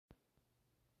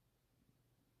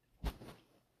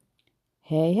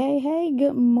Hey, hey, hey,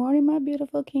 good morning, my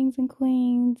beautiful kings and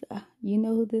queens. You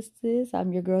know who this is.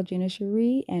 I'm your girl, Gina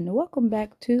Cherie, and welcome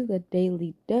back to the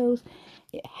Daily Dose.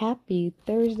 Happy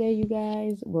Thursday, you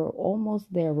guys. We're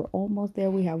almost there. We're almost there.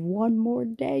 We have one more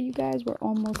day, you guys. We're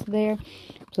almost there.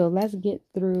 So let's get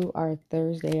through our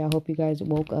Thursday. I hope you guys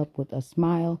woke up with a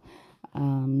smile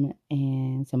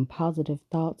and some positive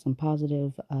thoughts, some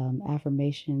positive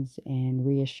affirmations and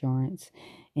reassurance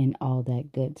and all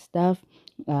that good stuff.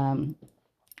 Um,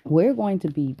 we're going to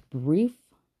be brief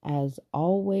as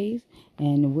always,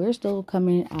 and we're still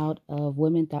coming out of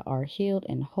Women That Are Healed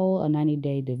and Whole, a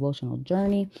 90-day devotional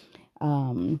journey.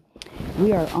 Um,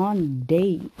 we are on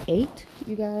day 8,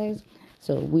 you guys.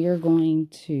 So we are going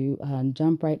to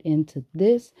jump right into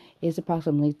this. It's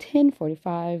approximately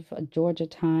 10:45 Georgia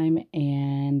time,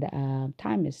 and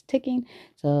time is ticking.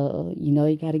 So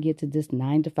you got to get to this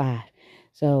 9 to 5.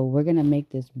 So we're gonna make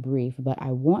this brief, but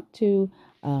I want to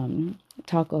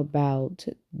talk about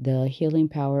the healing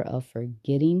power of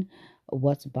forgetting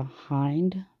what's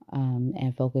behind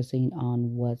and focusing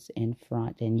on what's in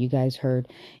front. And you guys heard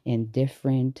in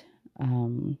different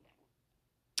um,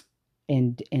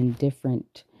 in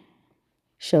different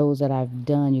shows that I've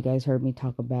done, you guys heard me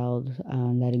talk about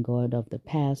letting go of the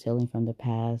past, healing from the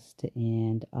past,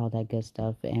 and all that good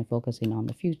stuff, and focusing on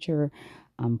the future,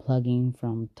 unplugging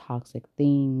from toxic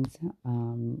things,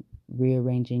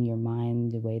 rearranging your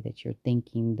mind, the way that you're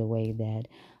thinking, the way that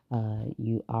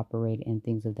you operate, and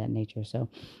things of that nature. So,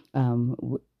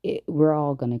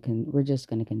 we're just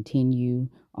gonna continue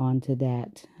on to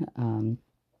that,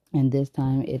 and this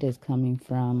time it is coming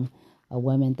from a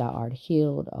Women That Art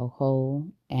Healed, a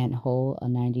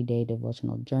 90-day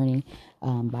devotional journey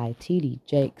by T.D.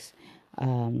 Jakes.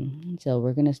 So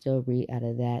we're going to still read out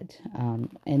of that.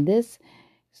 And this,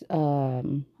 I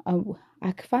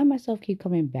find myself keep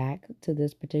coming back to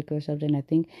this particular subject. And I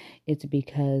think it's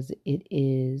because it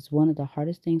is one of the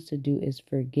hardest things to do is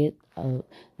forget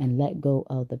and let go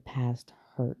of the past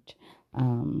hurt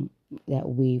that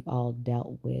we've all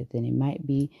dealt with. And it might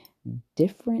be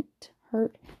different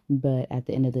hurt, but at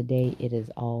the end of the day, it is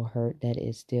all hurt that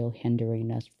is still hindering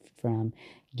us from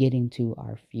getting to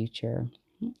our future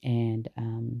and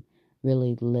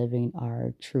really living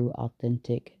our true,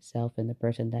 authentic self and the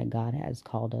person that God has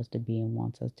called us to be and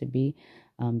wants us to be,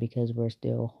 because we're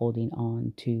still holding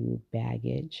on to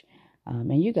baggage.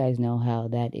 And you guys know how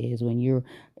that is when you're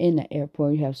in the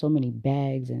airport. You have so many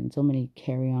bags and so many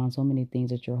carry-on, so many things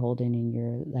that you're holding, and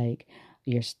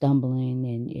you're stumbling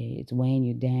and it's weighing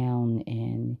you down,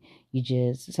 and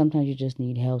sometimes you just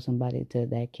need help, somebody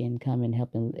that can come and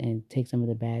help and take some of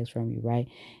the bags from you, right?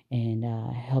 And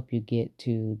help you get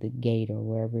to the gate or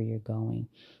wherever you're going.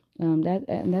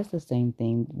 That's the same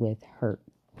thing with hurt,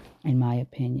 in my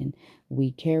opinion. We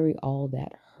carry all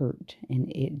that hurt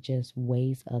and it just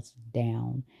weighs us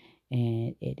down,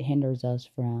 and it hinders us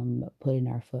from putting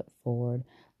our foot forward,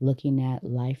 looking at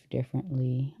life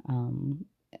differently.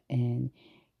 And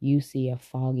you see a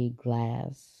foggy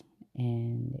glass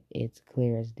and it's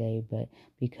clear as day, but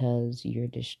because you're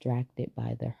distracted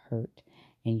by the hurt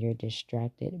and you're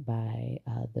distracted by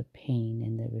the pain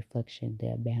and the reflection,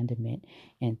 the abandonment,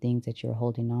 and things that you're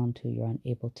holding on to, you're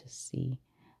unable to see.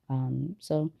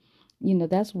 So,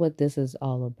 that's what this is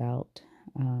all about.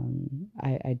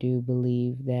 I do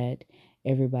believe that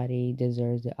everybody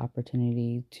deserves the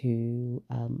opportunity to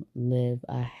live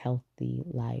a healthy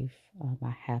life, a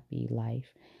happy life,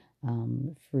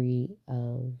 free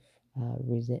of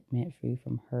resentment, free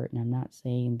from hurt. And I'm not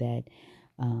saying that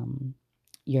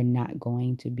you're not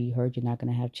going to be hurt, you're not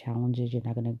going to have challenges, you're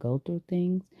not going to go through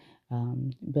things.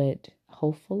 But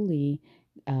hopefully,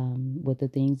 with the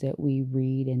things that we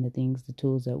read and the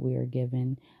tools that we are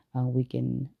given, we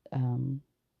can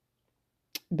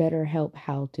better help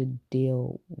how to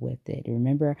deal with it.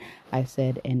 Remember, I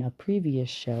said in a previous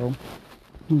show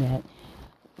that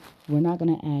we're not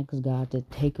going to ask God to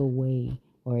take away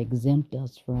or exempt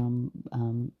us from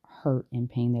hurt and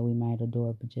pain that we might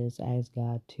endure, but just ask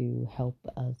God to help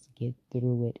us get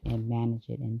through it and manage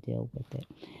it and deal with it.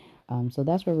 So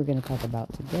that's what we're going to talk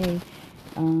about today.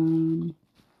 And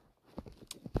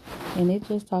it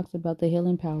just talks about the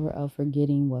healing power of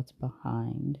forgetting what's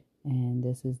behind. And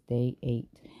this is day 8.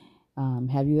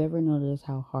 Have you ever noticed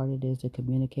how hard it is to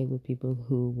communicate with people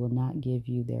who will not give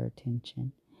you their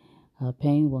attention?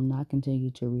 Pain will not continue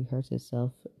to rehearse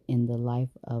itself in the life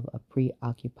of a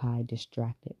preoccupied,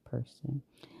 distracted person.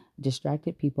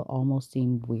 Distracted people almost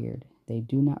seem weird. They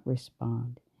do not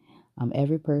respond.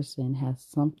 Every person has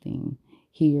something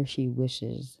he or she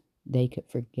wishes they could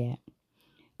forget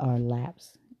or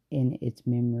lapse in its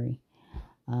memory.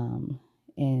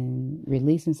 And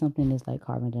Releasing something is like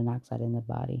carbon dioxide in the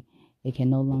body. It can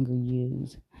no longer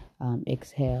use.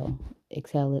 Exhale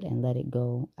it and let it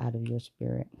go out of your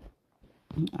spirit.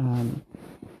 And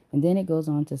then it goes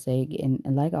on to say, and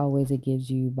like always, it gives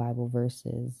you Bible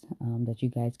verses that you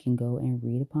guys can go and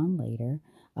read upon later.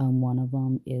 One of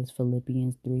them is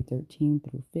Philippians 3:13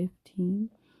 through 15.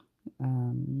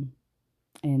 And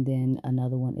then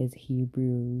another one is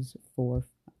Hebrews 4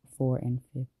 and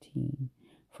 15.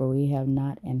 For we have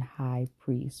not an high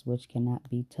priest which cannot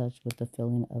be touched with the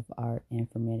feeling of our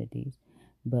infirmities,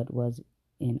 but was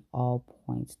in all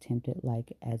points tempted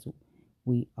like as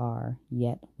we are,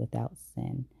 yet without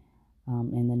sin.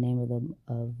 In the name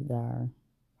of our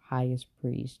highest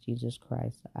priest, Jesus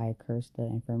Christ, I curse the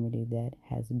infirmity that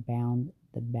has bound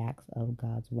the backs of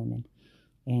God's women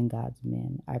and God's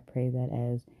men. I pray that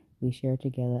as we share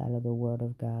together out of the Word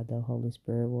of God, the Holy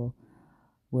Spirit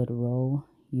would roll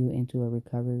you into a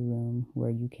recovery room where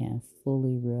you can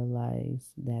fully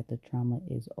realize that the trauma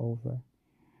is over.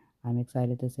 I'm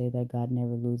excited to say that God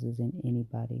never loses in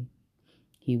anybody.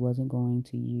 He wasn't going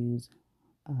to use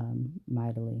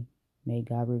mightily. May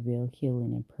God reveal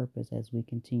healing and purpose as we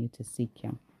continue to seek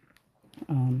Him.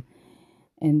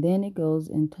 And then it goes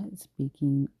into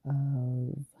speaking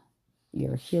of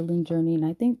your healing journey. And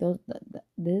I think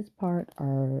this part,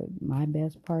 or my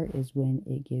best part, is when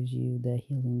it gives you the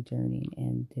healing journey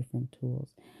and different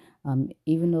tools.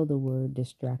 Even though the word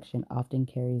distraction often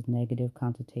carries negative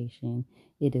connotation,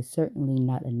 it is certainly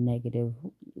not a negative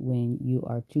when you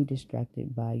are too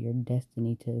distracted by your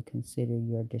destiny to consider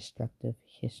your destructive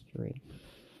history.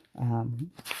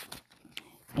 And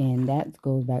that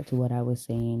goes back to what I was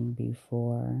saying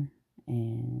before,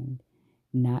 and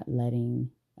not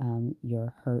letting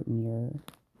your hurt and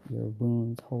your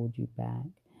wounds hold you back.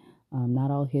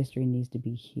 Not all history needs to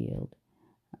be healed.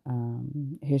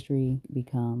 History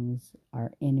becomes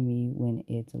our enemy when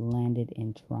it's landed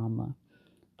in trauma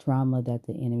that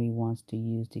the enemy wants to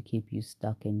use to keep you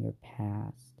stuck in your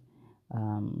past.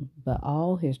 But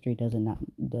all history does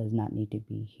not need to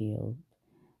be healed.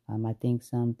 I think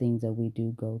some things that we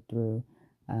do go through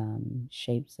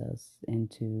shapes us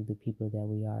into the people that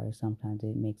we are. Sometimes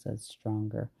it makes us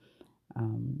stronger.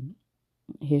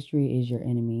 History is your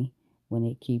enemy when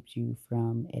it keeps you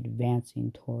from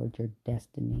advancing towards your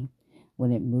destiny.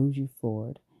 When it moves you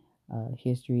forward,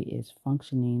 history is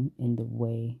functioning in the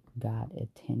way God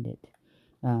intended.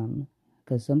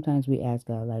 Because sometimes we ask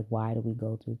God, like, why do we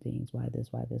go through things? Why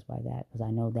this, why this, why that? Because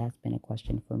I know that's been a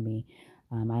question for me.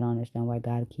 I don't understand why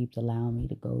God keeps allowing me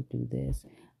to go through this.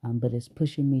 But it's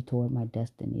pushing me toward my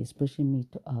destiny. It's pushing me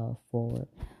forward.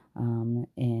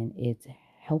 And it's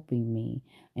helping me.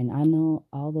 And I know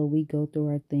although we go through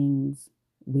our things,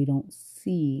 we don't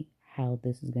see how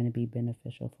this is going to be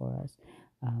beneficial for us.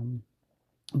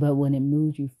 But when it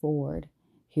moves you forward,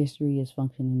 history is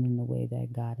functioning in the way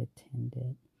that God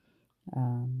intended.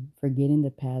 Forgetting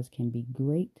the past can be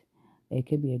great. It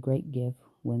could be a great gift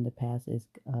when the past is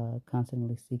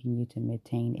constantly seeking you to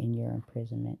maintain in your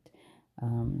imprisonment.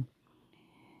 And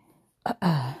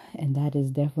that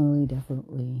is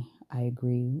definitely, I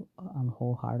agree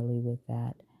wholeheartedly with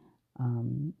that.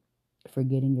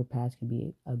 Forgetting your past can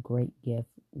be a great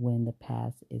gift when the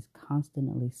past is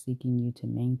constantly seeking you to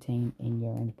maintain in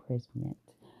your imprisonment.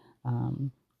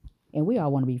 And we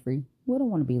all want to be free. We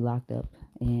don't want to be locked up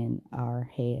in our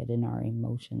head and our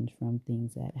emotions from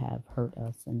things that have hurt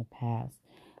us in the past,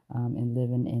 and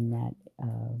living in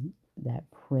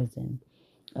that prison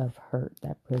of hurt,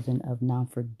 that prison of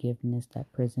non-forgiveness,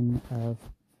 that prison of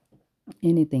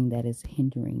anything that is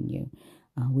hindering you.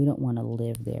 We don't want to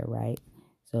live there, right?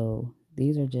 So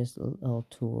these are just little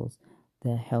tools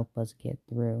that help us get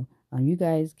through. You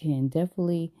guys can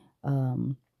definitely,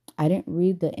 I didn't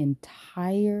read the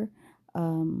entire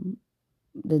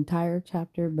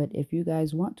chapter, but if you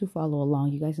guys want to follow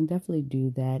along, you guys can definitely do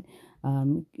that,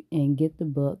 and get the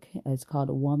book. It's called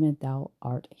A Woman Thou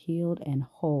Art Healed and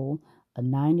Whole, a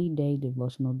 90-day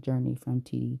devotional journey from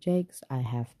T.D. Jakes. I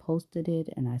have posted it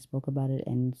and I spoke about it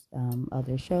in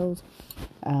other shows.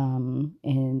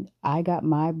 And I got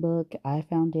my book. I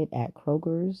found it at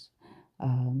Kroger's.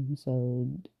 So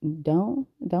don't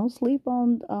sleep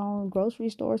on grocery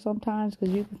stores sometimes,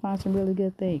 because you can find some really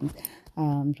good things.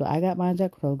 So I got mine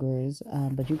at Kroger's,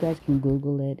 but you guys can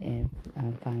Google it and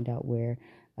find out where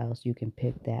else you can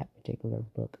pick that particular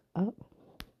book up.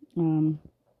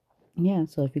 Yeah,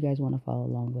 so if you guys want to follow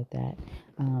along with that.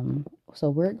 So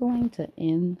we're going to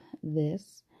end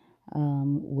this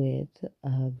with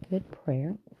a good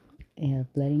prayer of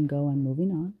letting go and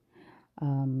moving on.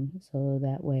 So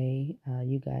that way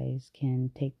you guys can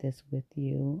take this with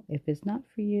you. If it's not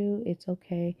for you, it's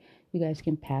okay. You guys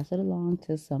can pass it along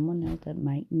to someone else that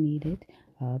might need it.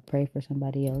 Pray for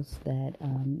somebody else that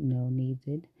needs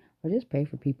it, or just pray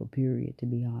for people. Period. To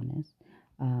be honest.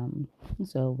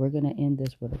 So we're gonna end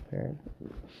this with a prayer.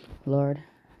 Lord,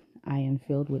 I am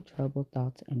filled with troubled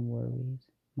thoughts and worries.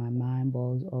 My mind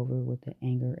boils over with the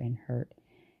anger and hurt.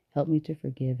 Help me to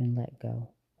forgive and let go.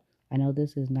 I know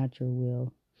this is not your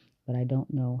will, but I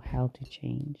don't know how to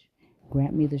change.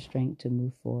 Grant me the strength to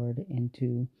move forward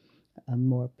into a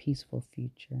more peaceful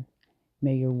future.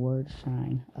 May your word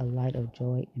shine a light of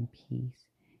joy and peace,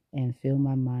 and fill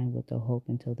my mind with the hope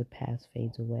until the past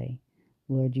fades away.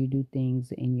 Lord, you do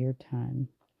things in your time.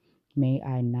 May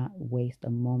I not waste a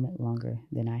moment longer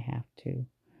than I have to.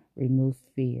 Remove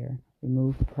fear,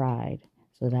 remove pride,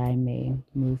 so that I may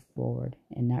move forward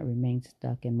and not remain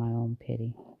stuck in my own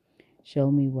pity.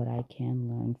 Show me what I can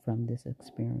learn from this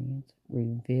experience.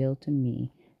 Reveal to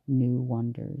me new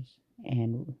wonders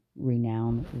and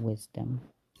renowned wisdom.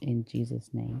 In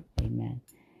Jesus' name, amen.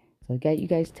 So, you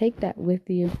guys take that with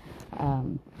you.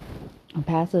 And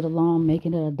pass it along,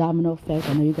 making it a domino effect.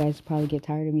 I know you guys probably get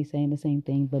tired of me saying the same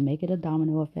thing, but make it a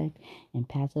domino effect and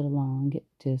pass it along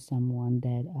to someone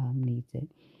that needs it.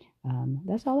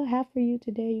 That's all I have for you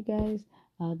today, you guys.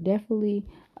 Um,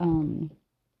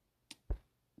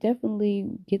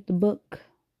 definitely get the book.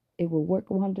 It will work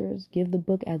wonders. Give the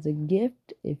book as a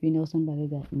gift if you know somebody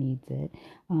that needs it.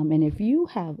 And if you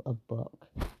have a book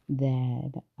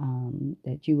that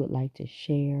you would like to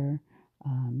share,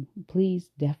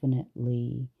 please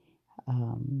definitely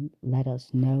let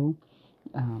us know,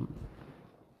 and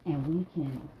we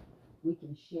can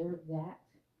share that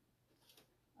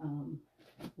um,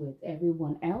 with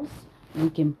everyone else.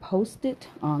 We can post it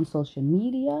on social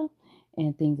media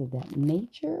and things of that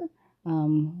nature.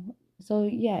 So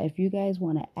yeah, if you guys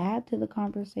want to add to the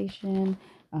conversation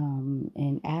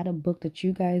and add a book that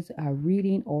you guys are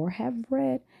reading or have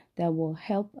read that will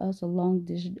help us along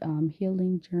this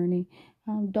healing journey,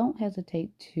 don't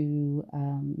hesitate to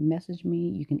message me.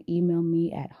 You can email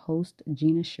me at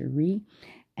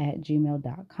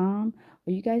hostginacherie@gmail.com,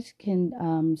 or you guys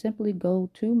can simply go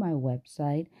to my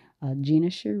website,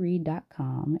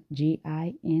 ginacherie.com,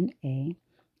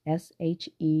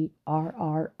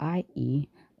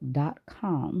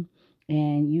 GINASHERRIE.com.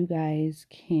 And you guys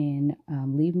can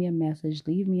leave me a message,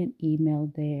 leave me an email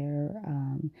there.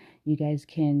 You guys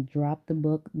can drop the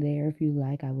book there if you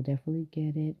like. I will definitely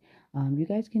get it. You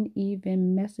guys can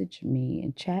even message me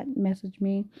and chat message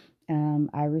me.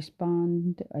 I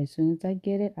respond as soon as I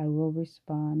get it. I will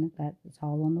respond. That's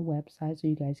all on the website, so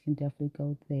you guys can definitely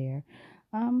go there.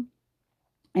 And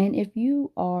if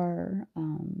you are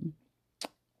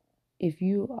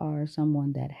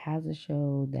someone that has a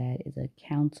show, that is a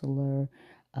counselor,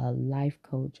 a life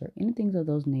coach, or anything of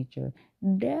those nature,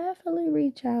 definitely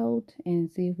reach out and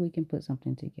see if we can put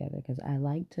something together, because I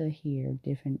like to hear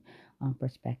different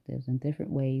perspectives and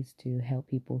different ways to help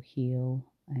people heal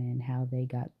and how they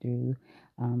got through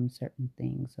certain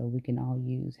things. So we can all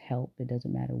use help. It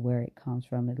doesn't matter where it comes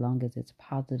from, as long as it's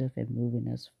positive and moving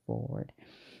us forward.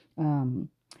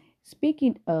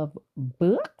 Speaking of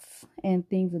books and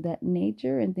things of that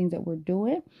nature and things that we're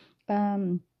doing,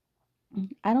 I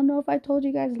don't know if I told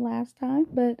you guys last time,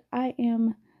 but I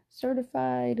am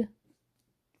certified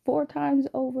 4 times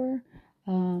over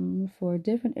for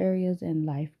different areas in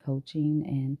life coaching,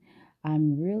 and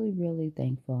I'm really, really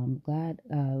thankful. I'm glad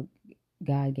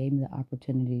God gave me the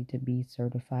opportunity to be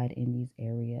certified in these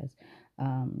areas.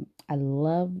 I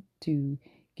love to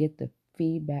get the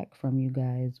feedback from you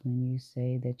guys when you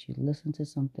say that you listen to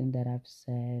something that I've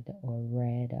said or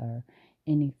read, or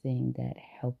anything that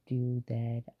helped you,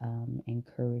 that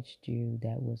encouraged you,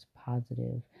 that was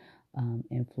positive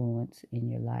influence in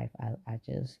your life. I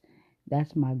just,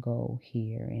 that's my goal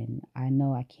here. And I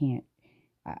know I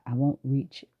won't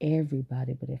reach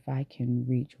everybody, but if I can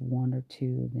reach one or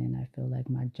two, then I feel like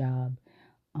my job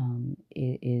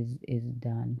is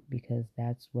done, because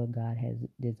that's what God has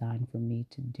designed for me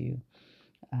to do.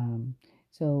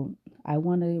 So I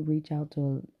want to reach out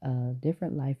to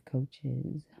different life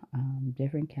coaches,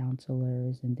 different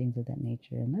counselors, and things of that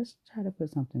nature, and let's try to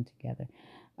put something together.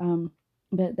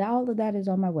 But all of that is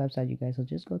on my website, you guys. So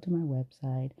just go to my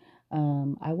website.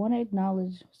 I want to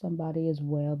acknowledge somebody as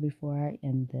well before I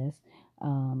end this.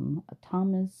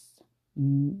 Thomas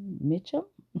Mitchell.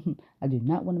 I do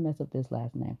not want to mess up this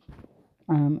last name.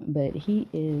 But he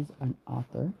is an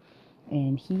author,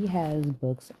 and he has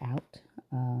books out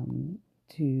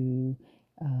to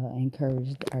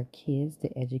encourage our kids, to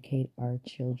educate our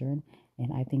children,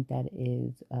 And I think that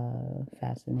is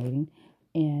fascinating.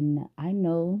 And I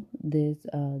know this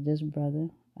brother.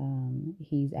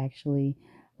 He's actually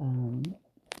um,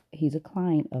 he's a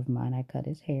client of mine. I cut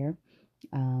his hair,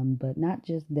 but not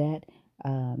just that.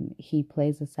 He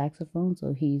plays the saxophone,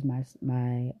 so he's my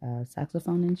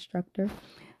saxophone instructor.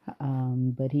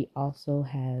 But he also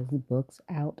has books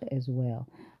out as well,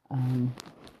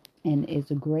 and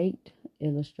it's a great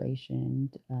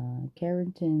illustration.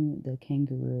 Carrington the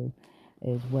Kangaroo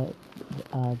is what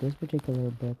this particular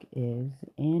book is,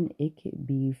 and it could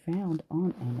be found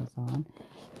on Amazon.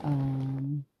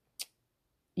 Um,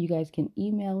 you guys can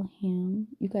email him.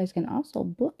 You guys can also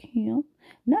book him,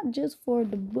 not just for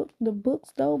the books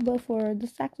though, but for the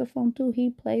saxophone too. He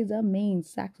plays a mean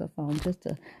saxophone, just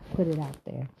to put it out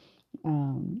there.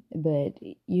 But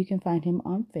you can find him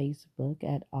on Facebook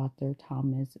at author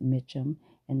Thomas Mitchem,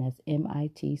 and that's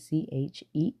Mitchem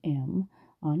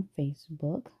on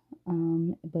Facebook.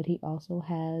 But he also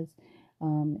has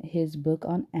his book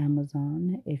on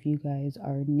Amazon if you guys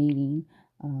are needing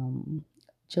um,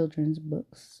 children's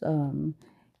books, and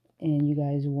you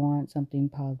guys want something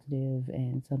positive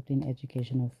and something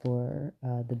educational for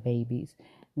the babies.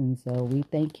 And so we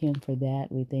thank him for that.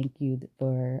 We thank you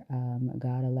for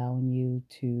God allowing you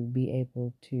to be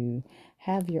able to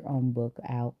have your own book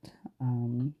out,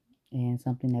 and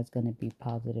something that's going to be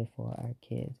positive for our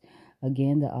kids.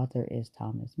 Again, the author is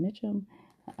Thomas Mitchem.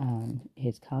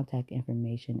 His contact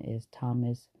information is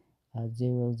Thomas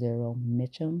 00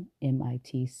 Mitchem,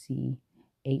 Mitchem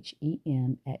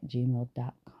at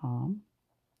gmail.com.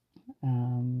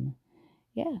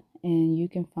 Yeah, and you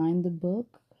can find the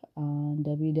book on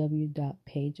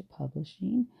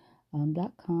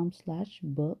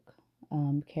www.pagepublishing.com/book,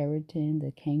 Carrington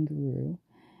the Kangaroo.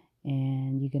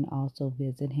 And you can also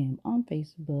visit him on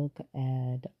Facebook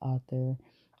at author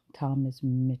Thomas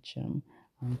Mitchem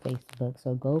on Facebook.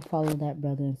 So go follow that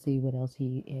brother and see what else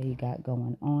he got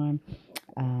going on.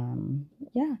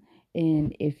 Yeah,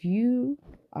 and if you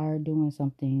are doing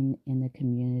something in the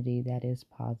community that is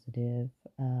positive,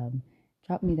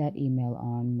 drop me that email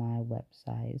on my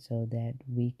website so that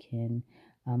we can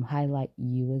highlight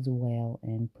you as well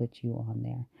and put you on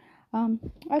there.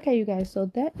 Okay, you guys, so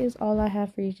that is all I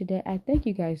have for you today. I thank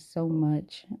you guys so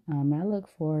much. I look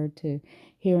forward to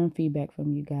hearing feedback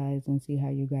from you guys and see how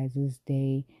you guys'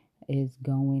 day is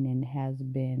going and has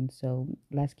been. So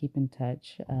let's keep in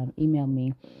touch. Email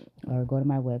me or go to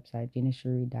my website,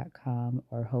 jennacherie.com,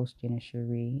 or host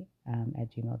jennacherie at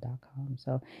gmail.com.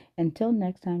 So until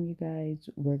next time, you guys,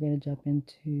 we're going to jump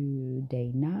into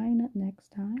day 9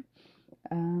 next time.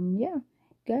 Yeah.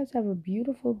 You guys have a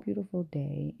beautiful, beautiful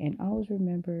day. And always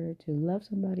remember to love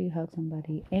somebody, hug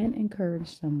somebody, and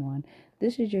encourage someone.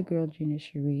 This is your girl, Jenna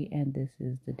Cherie, and this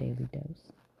is the Daily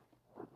Dose.